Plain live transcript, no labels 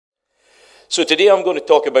So today I'm going to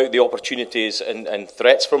talk about the opportunities and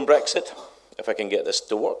threats from Brexit, if I can get this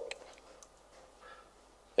to work.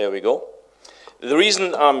 There we go. The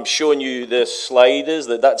reason I'm showing you this slide is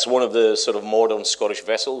that that's one of the sort of modern Scottish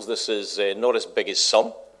vessels. This is not as big as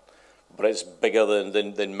some, but it's bigger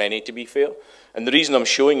than many, to be fair. And the reason I'm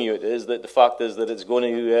showing you it is that the fact is that it's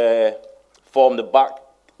going to form the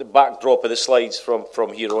backdrop of the slides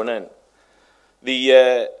from here on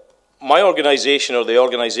in. My organisation, or the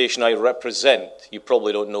organisation I represent, you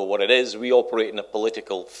probably don't know what it is. We operate in a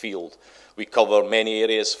political field. We cover many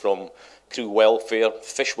areas from crew welfare,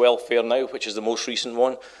 fish welfare now, which is the most recent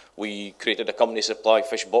one. We created a company to supply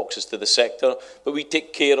fish boxes to the sector, but we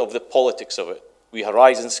take care of the politics of it. We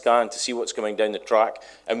horizon scan to see what's coming down the track,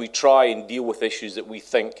 and we try and deal with issues that we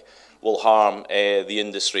think will harm the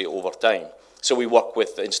industry over time. So we work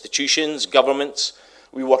with institutions, governments.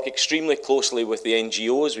 We work extremely closely with the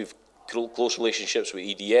NGOs. We've close relationships with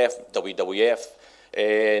EDF,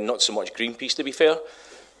 WWF, not so much Greenpeace, to be fair,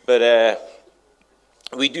 but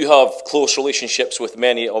we do have close relationships with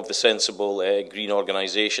many of the sensible green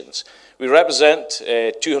organisations. We represent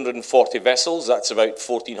 240 vessels, that's about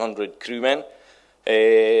 1,400 crewmen,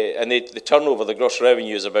 and the turnover, the gross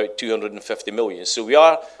revenue, is about 250 million. So we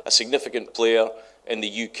are a significant player in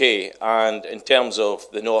the UK, and in terms of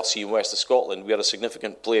the North Sea and West of Scotland, we are a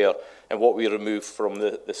significant player in what we remove from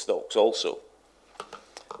the stocks also.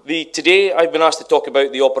 Today I've been asked to talk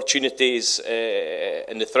about the opportunities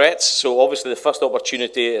and the threats. So obviously the first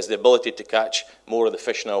opportunity is the ability to catch more of the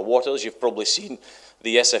fish in our waters. You've probably seen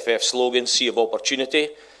the SFF slogan, Sea of Opportunity.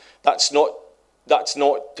 That's not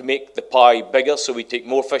to make the pie bigger, so we take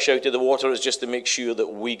more fish out of the water. It's just to make sure that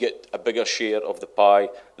we get a bigger share of the pie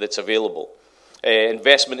that's available.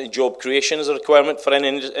 Investment in job creation is a requirement for any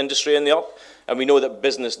industry in the up, and we know that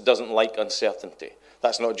business doesn't like uncertainty.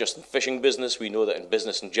 That's not just in fishing business. We know that in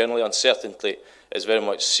business in general, uncertainty is very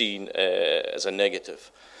much seen as a negative.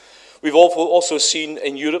 We've also seen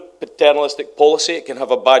in Europe paternalistic policy. It can have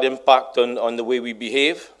a bad impact on the way we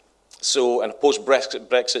behave. So in a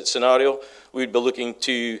post-Brexit scenario, we'd be looking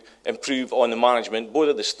to improve on the management, both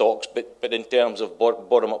of the stocks, but in terms of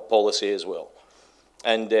bottom-up policy as well.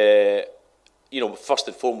 And you know, first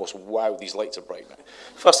and foremost, wow, these lights are bright now.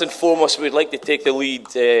 First and foremost, we'd like to take the lead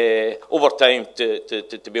over time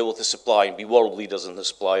to be able to supply and be world leaders in the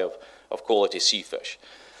supply of quality sea fish.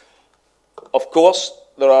 Of course,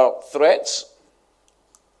 there are threats,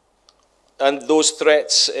 and those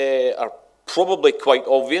threats are probably quite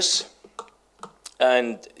obvious.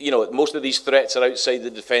 And, you know, most of these threats are outside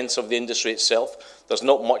the defence of the industry itself. There's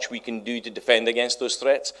not much we can do to defend against those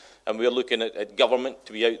threats, and we're looking at government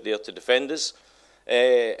to be out there to defend us.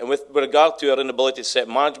 And with regard to our inability to set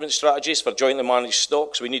management strategies for jointly managed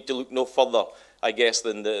stocks, we need to look no further, I guess,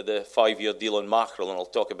 than the 5-year deal on mackerel, and I'll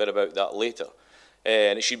talk a bit about that later.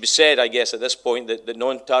 And it should be said, I guess, at this point that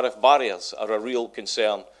non-tariff barriers are a real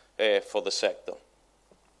concern for the sector.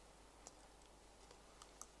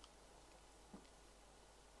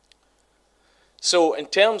 So in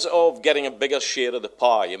terms of getting a bigger share of the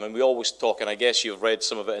pie, I mean, we always talk, and I guess you've read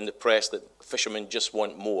some of it in the press, that fishermen just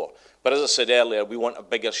want more. But as I said earlier, we want a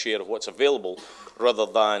bigger share of what's available rather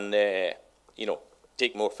than, you know,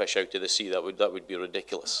 take more fish out of the sea. That would be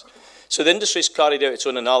ridiculous. So the industry's carried out its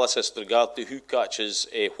own analysis with regard to who catches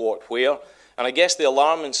what where. And I guess the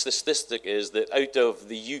alarming statistic is that out of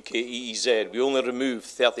the UK EEZ, we only remove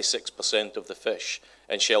 36% of the fish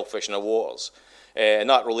and shellfish in our waters. And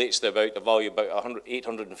that relates to about a value of about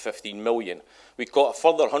 815 million. We caught a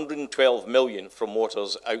further 112 million from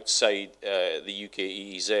waters outside the UK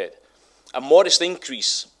EEZ. A modest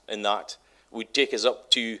increase in that would take us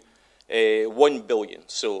up to 1 billion.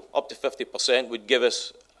 So up to 50% would give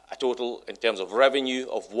us a total, in terms of revenue,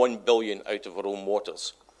 of 1 billion out of our own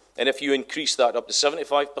waters. And if you increase that up to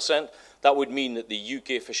 75%, that would mean that the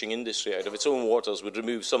UK fishing industry out of its own waters would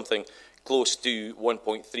remove something close to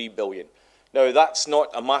 1.3 billion. Now, that's not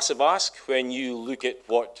a massive ask when you look at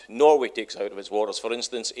what Norway takes out of its waters. For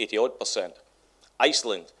instance, 80-odd%.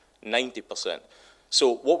 Iceland, 90%.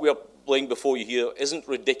 So what we are laying before you here isn't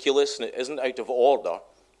ridiculous and it isn't out of order.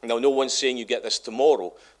 Now, no one's saying you get this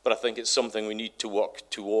tomorrow, but I think it's something we need to work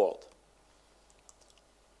toward.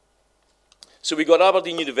 So we got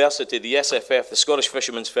Aberdeen University, the SFF, the Scottish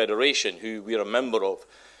Fishermen's Federation, who we're a member of,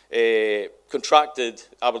 contracted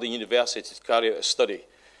Aberdeen University to carry out a study.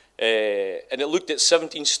 And it looked at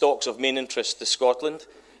 17 stocks of main interest to Scotland,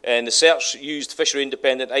 and the search used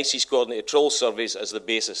fishery-independent ICES coordinated trawl surveys as the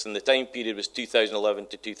basis, and the time period was 2011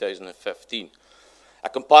 to 2015. A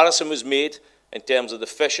comparison was made in terms of the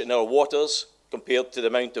fish in our waters compared to the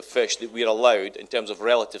amount of fish that we're allowed in terms of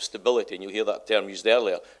relative stability, and you'll hear that term used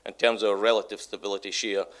earlier, in terms of relative stability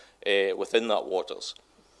share within that waters.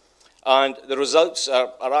 And the results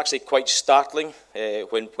are actually quite startling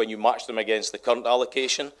when you match them against the current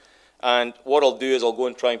allocation. And what I'll do is I'll go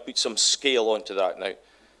and try and put some scale onto that now.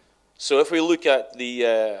 So if we look at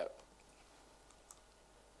the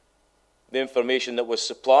information that was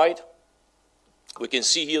supplied, we can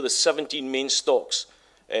see here the 17 main stocks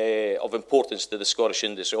of importance to the Scottish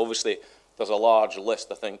industry. Obviously, there's a large list.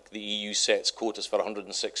 I think the EU sets quotas for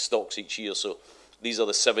 106 stocks each year, so these are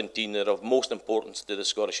the 17 that are of most importance to the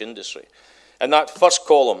Scottish industry. And that first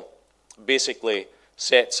column basically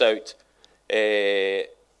sets out the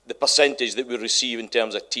percentage that we receive in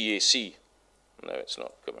terms of TAC. No, it's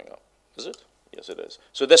not coming up, is it? Yes, it is.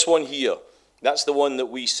 So this one here, that's the one that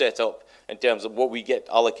we set up in terms of what we get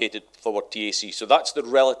allocated for TAC. So that's the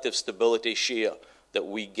relative stability share that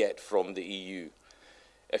we get from the EU.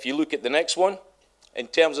 If you look at the next one, in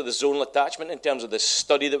terms of the zonal attachment, in terms of the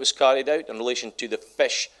study that was carried out in relation to the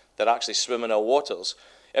fish that actually swim in our waters,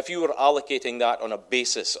 if you were allocating that on a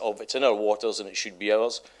basis of it's in our waters and it should be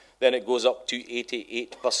ours, then it goes up to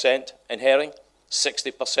 88% in herring,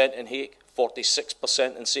 60% in hake,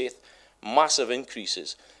 46% in saithe, massive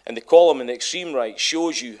increases. And the column in the extreme right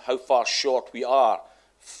shows you how far short we are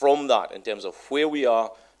from that in terms of where we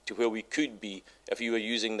are to where we could be if you were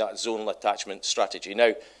using that zonal attachment strategy.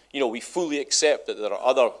 Now, you know, we fully accept that there are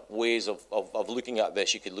other ways of looking at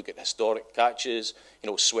this. You could look at historic catches, you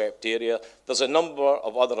know, swept area. There's a number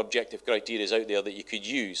of other objective criteria out there that you could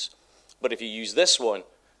use. But if you use this one,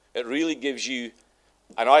 it really gives you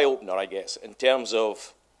an eye-opener, I guess, in terms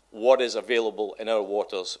of what is available in our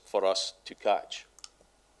waters for us to catch.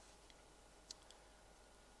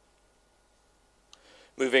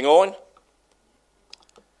 Moving on.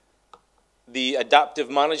 The adaptive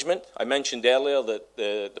management, I mentioned earlier that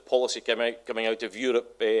the policy coming out of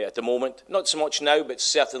Europe at the moment, not so much now, but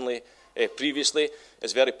certainly previously,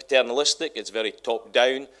 is very paternalistic, it's very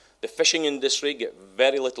top-down. The fishing industry get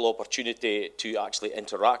very little opportunity to actually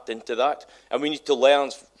interact into that, and we need to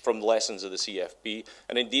learn from the lessons of the CFP,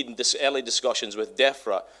 and indeed in early discussions with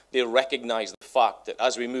DEFRA, they recognise the fact that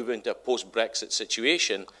as we move into a post-Brexit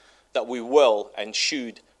situation, that we will and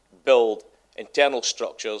should build internal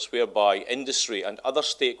structures whereby industry and other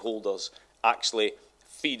stakeholders actually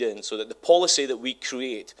feed in so that the policy that we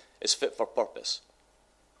create is fit for purpose.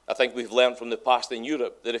 I think we've learned from the past in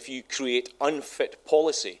Europe that if you create unfit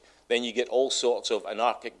policy, then you get all sorts of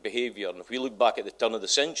anarchic behaviour. And if we look back at the turn of the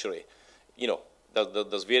century, you know,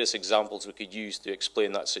 there's various examples we could use to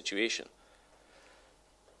explain that situation.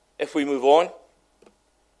 If we move on,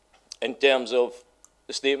 in terms of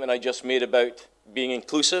the statement I just made about being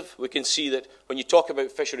inclusive, we can see that when you talk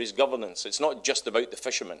about fisheries governance, it's not just about the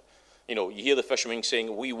fishermen. You know, you hear the fishermen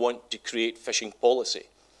saying, we want to create fishing policy.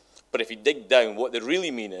 But if you dig down, what they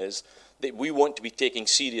really mean is that we want to be taken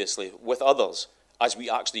seriously with others as we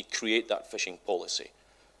actually create that fishing policy.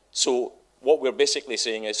 So what we're basically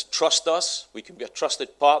saying is, trust us, we can be a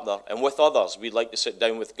trusted partner, and with others, we'd like to sit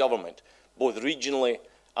down with government, both regionally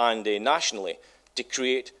and nationally, to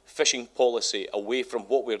create fishing policy away from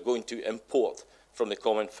what we're going to import from the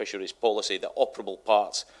common fisheries policy, the operable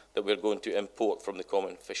parts that we're going to import from the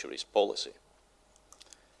common fisheries policy.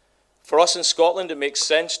 For us in Scotland, it makes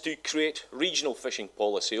sense to create regional fishing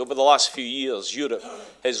policy. Over the last few years, Europe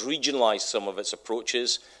has regionalised some of its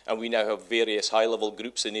approaches, and we now have various high-level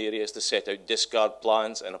groups in areas to set out discard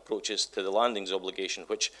plans and approaches to the landings obligation,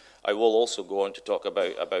 which I will also go on to talk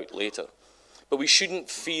about later. But we shouldn't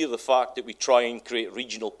fear the fact that we try and create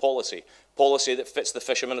regional policy, policy that fits the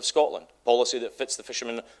fishermen of Scotland, policy that fits the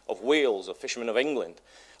fishermen of Wales or fishermen of England,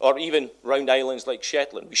 or even round islands like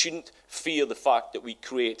Shetland. We shouldn't fear the fact that we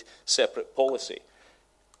create separate policy.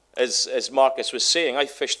 As Marcus was saying, I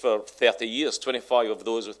fished for 30 years, 25 of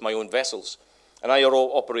those with my own vessels, and I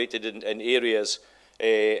all operated in areas,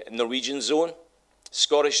 Norwegian zone,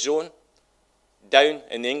 Scottish zone, down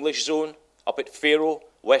in the English zone, up at Faroe,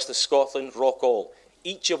 west of Scotland, Rockall.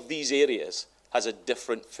 Each of these areas has a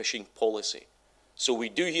different fishing policy. So we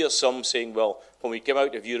do hear some saying, well, when we come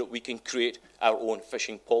out of Europe, we can create our own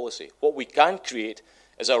fishing policy. What we can create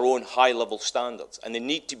is our own high-level standards, and they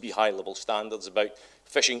need to be high-level standards about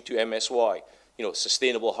fishing to MSY, you know,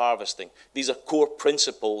 sustainable harvesting. These are core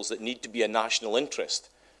principles that need to be a national interest.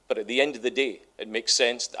 But at the end of the day, it makes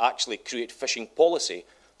sense to actually create fishing policy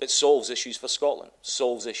that solves issues for Scotland,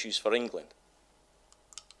 solves issues for England.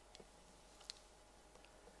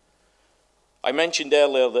 I mentioned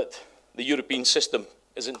earlier that the European system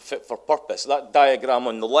isn't fit for purpose. That diagram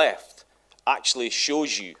on the left actually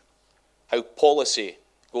shows you how policy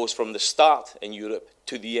goes from the start in Europe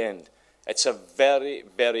to the end. It's a very,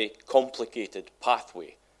 very complicated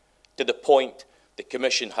pathway, to the point the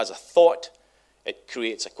Commission has a thought, it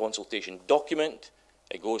creates a consultation document,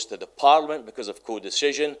 it goes to the Parliament because of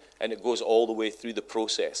co-decision, and it goes all the way through the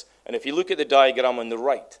process. And if you look at the diagram on the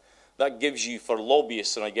right, that gives you, for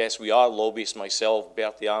lobbyists, and I guess we are lobbyists, myself,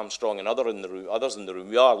 Bertie Armstrong, and others in the room,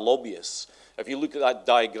 we are lobbyists. If you look at that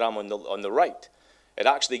diagram on the right, it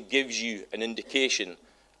actually gives you an indication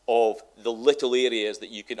of the little areas that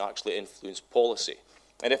you can actually influence policy.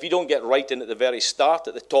 And if you don't get right in at the very start,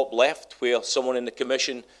 at the top left, where someone in the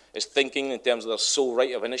Commission is thinking in terms of their sole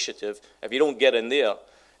right of initiative, if you don't get in there,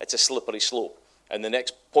 it's a slippery slope. And the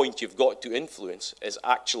next point you've got to influence is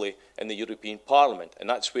actually in the European Parliament. And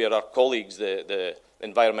that's where our colleagues, the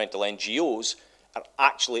environmental NGOs, are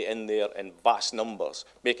actually in there in vast numbers,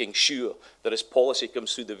 making sure that as policy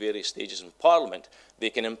comes through the various stages in Parliament, they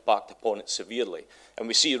can impact upon it severely. And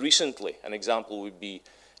we see recently, an example would be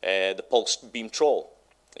the pulse beam trawl.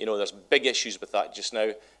 You know, there's big issues with that just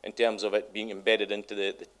now in terms of it being embedded into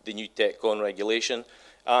the new TechCon regulation.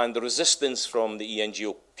 And the resistance from the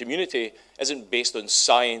ENGO community isn't based on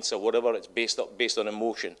science or whatever, it's based on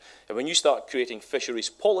emotion. And when you start creating fisheries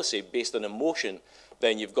policy based on emotion,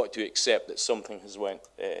 then you've got to accept that something has went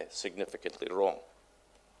significantly wrong.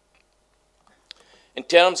 In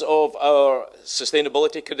terms of our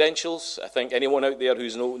sustainability credentials, I think anyone out there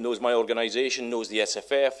who knows my organisation, knows the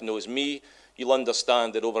SFF, knows me, you'll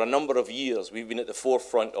understand that over a number of years we've been at the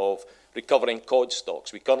forefront of recovering cod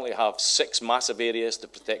stocks. We currently have 6 massive areas to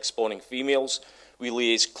protect spawning females. We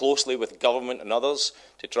liaise closely with government and others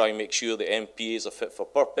to try and make sure the MPAs are fit for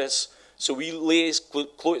purpose. So we liaise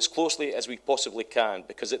as closely as we possibly can,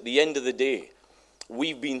 because at the end of the day,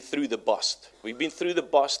 we've been through the bust. We've been through the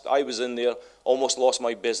bust. I was in there, almost lost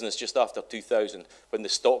my business just after 2000 when the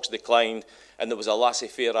stocks declined and there was a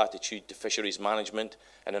laissez-faire attitude to fisheries management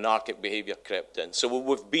and anarchic behaviour crept in. So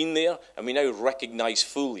we've been there, and we now recognise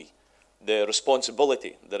fully the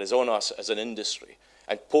responsibility that is on us as an industry.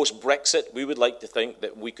 And post-Brexit, we would like to think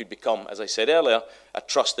that we could become, as I said earlier, a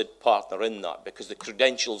trusted partner in that, because the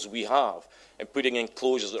credentials we have in putting in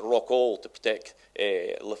closures at Rockall to protect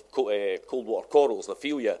cold water corals,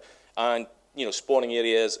 Lophelia, and spawning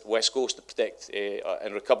areas west coast to protect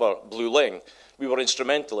and recover blue ling, we were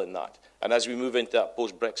instrumental in that. And as we move into that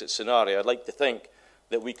post-Brexit scenario, I'd like to think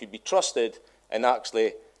that we could be trusted and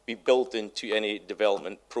actually be built into any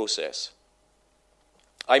development process.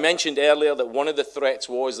 I mentioned earlier that one of the threats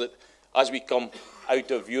was that as we come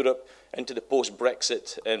out of Europe into the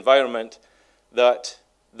post-Brexit environment, that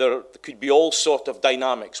there could be all sorts of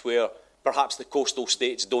dynamics where perhaps the coastal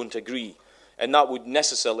states don't agree. And that would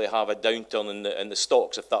necessarily have a downturn in the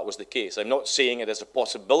stocks if that was the case. I'm not saying it as a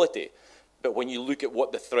possibility, but when you look at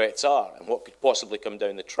what the threats are and what could possibly come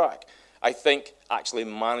down the track, I think actually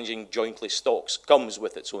managing jointly stocks comes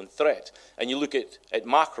with its own threat. And you look at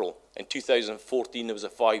mackerel, in 2014 there was a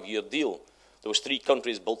 5-year deal. There was 3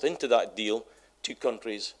 countries built into that deal, 2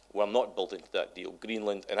 countries were not built into that deal,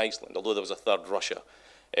 Greenland and Iceland, although there was a third, Russia.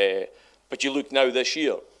 But you look now this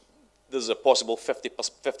year, there's a possible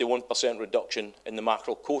 51% reduction in the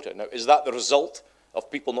mackerel quota. Now, is that the result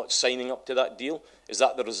of people not signing up to that deal? Is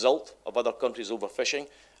that the result of other countries overfishing?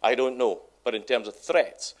 I don't know. But in terms of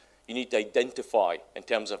threats, you need to identify, in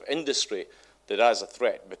terms of industry, that as a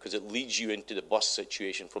threat, because it leads you into the bust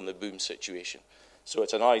situation from the boom situation. So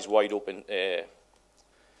it's an eyes wide open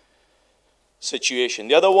situation.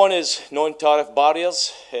 The other one is non-tariff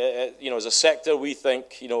barriers. As a sector, we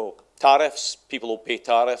think, tariffs, people will pay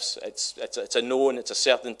tariffs. It's a known, it's a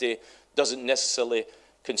certainty. Doesn't necessarily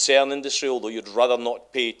concern industry, although you'd rather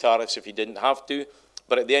not pay tariffs if you didn't have to.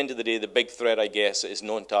 But at the end of the day, the big threat, I guess, is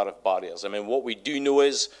non-tariff barriers. I mean, what we do know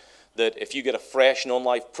is that if you get a fresh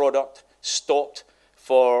non-live product stocked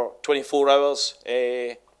for 24 hours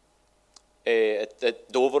at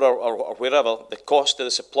Dover or wherever, the cost to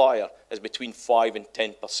the supplier is between 5 and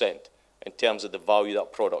 10% in terms of the value of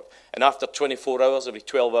that product. And after 24 hours, every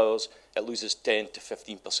 12 hours, it loses 10 to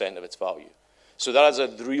 15% of its value. So that is a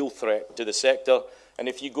real threat to the sector. And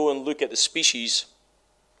if you go and look at the species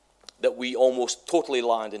that we almost totally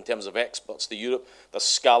land in terms of exports to Europe, there's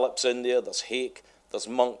scallops in there, there's hake, there's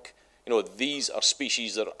monk. These are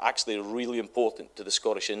species that are actually really important to the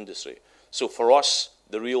Scottish industry. So for us,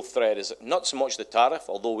 the real threat is not so much the tariff,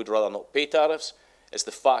 although we'd rather not pay tariffs, it's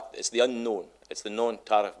the fact, it's the unknown, it's the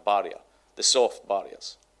non-tariff barrier, the soft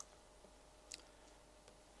barriers.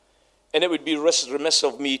 And it would be remiss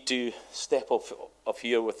of me to step off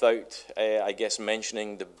here without, I guess,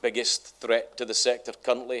 mentioning the biggest threat to the sector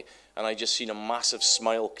currently, and I just seen a massive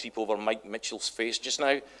smile creep over Mike Mitchell's face just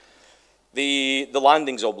now. The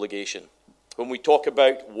landings obligation. When we talk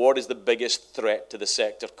about what is the biggest threat to the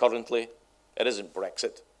sector currently, it isn't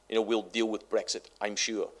Brexit. You know, we'll deal with Brexit, I'm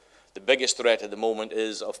sure. The biggest threat at the moment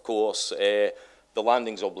is, of course, the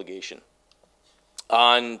landings obligation.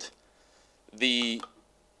 And the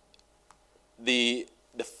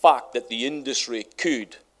fact that the industry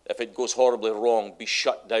could, if it goes horribly wrong, be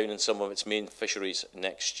shut down in some of its main fisheries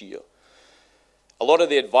next year. A lot of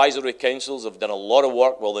the advisory councils have done a lot of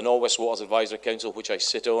work. Well, the North West Waters Advisory Council, which I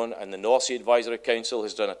sit on, and the North Sea Advisory Council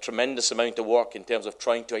has done a tremendous amount of work in terms of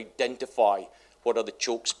trying to identify what are the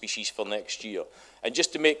choke species for next year. And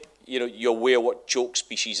just to make you aware what choke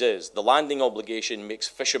species is, the landing obligation makes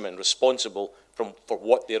fishermen responsible for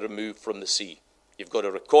what they remove from the sea. You've got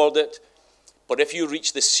to record it, but if you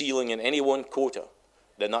reach the ceiling in any one quota,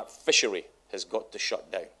 then that fishery has got to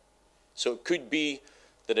shut down. So it could be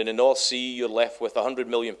that in the North Sea you're left with £100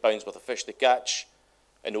 million worth of fish to catch.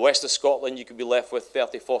 In the west of Scotland you could be left with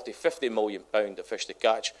 30, 40, 50 million pounds of fish to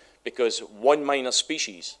catch because one minor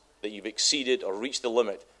species that you've exceeded or reached the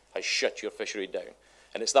limit has shut your fishery down.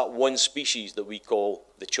 And it's that one species that we call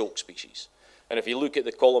the choke species. And if you look at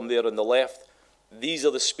the column there on the left, these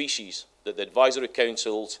are the species that the advisory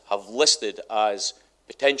councils have listed as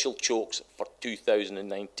potential chokes for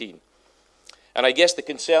 2019. And I guess the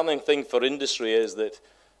concerning thing for industry is that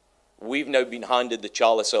we've now been handed the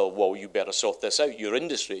chalice of, well, you better sort this out. Your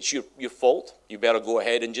industry, it's your fault. You better go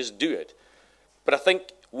ahead and just do it. But I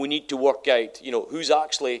think we need to work out, who's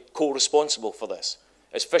actually co-responsible for this.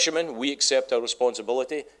 As fishermen, we accept our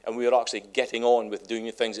responsibility and we are actually getting on with doing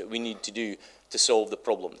the things that we need to do to solve the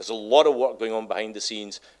problem. There's a lot of work going on behind the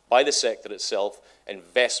scenes by the sector itself,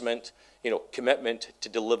 investment, commitment to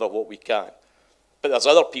deliver what we can. But there's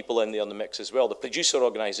other people in there in the mix as well, the producer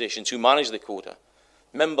organisations who manage the quota,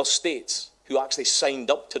 member states who actually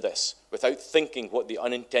signed up to this without thinking what the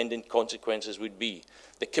unintended consequences would be,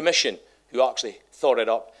 the Commission who actually thought it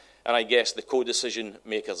up, and I guess the co-decision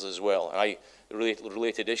makers as well. And I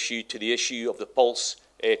related issue to the issue of the pulse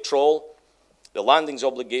trawl. The landings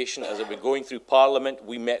obligation, as it was going through Parliament,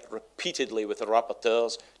 we met repeatedly with the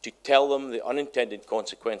rapporteurs to tell them the unintended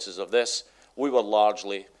consequences of this. We were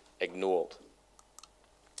largely ignored.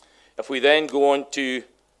 If we then go on to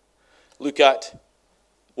look at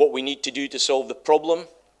what we need to do to solve the problem,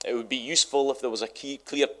 it would be useful if there was a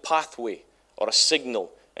clear pathway or a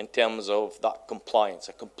signal in terms of that compliance,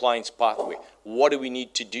 a compliance pathway. What do we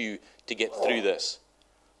need to do to get through this?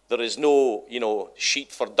 There is no,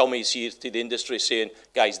 sheet for dummies here to the industry saying,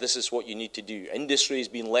 guys, this is what you need to do. Industry is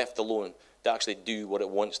being left alone to actually do what it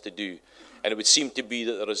wants to do. And it would seem to be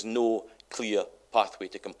that there is no clear pathway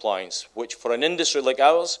to compliance, which for an industry like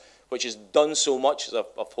ours, which has done so much, as I've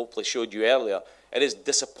hopefully showed you earlier, it is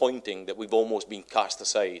disappointing that we've almost been cast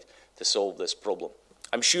aside to solve this problem.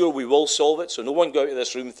 I'm sure we will solve it, so no one go out of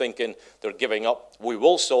this room thinking they're giving up. We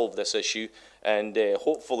will solve this issue, and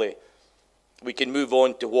hopefully we can move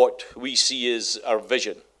on to what we see as our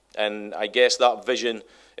vision. And I guess that vision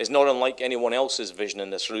is not unlike anyone else's vision in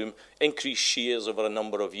this room. Increased shares over a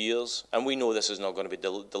number of years, and we know this is not going to be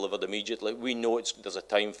delivered immediately. We know there's a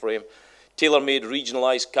time frame. Tailor-made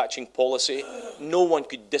regionalised catching policy. No one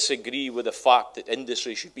could disagree with the fact that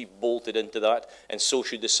industry should be bolted into that, and so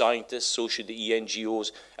should the scientists, so should the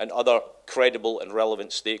ENGOs and other credible and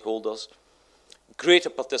relevant stakeholders. Greater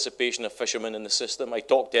participation of fishermen in the system. I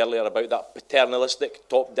talked earlier about that paternalistic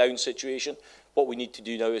top-down situation. What we need to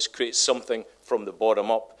do now is create something from the bottom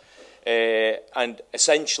up. And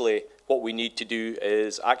essentially what we need to do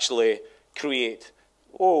is actually create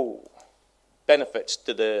benefits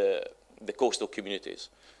to the coastal communities.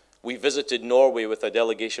 We visited Norway with a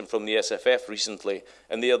delegation from the SFF recently,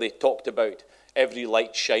 and there they talked about every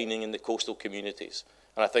light shining in the coastal communities.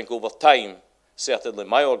 And I think over time, certainly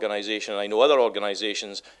my organisation, and I know other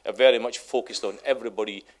organisations, are very much focused on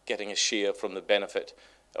everybody getting a share from the benefit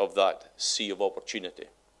of that sea of opportunity.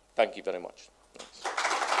 Thank you very much.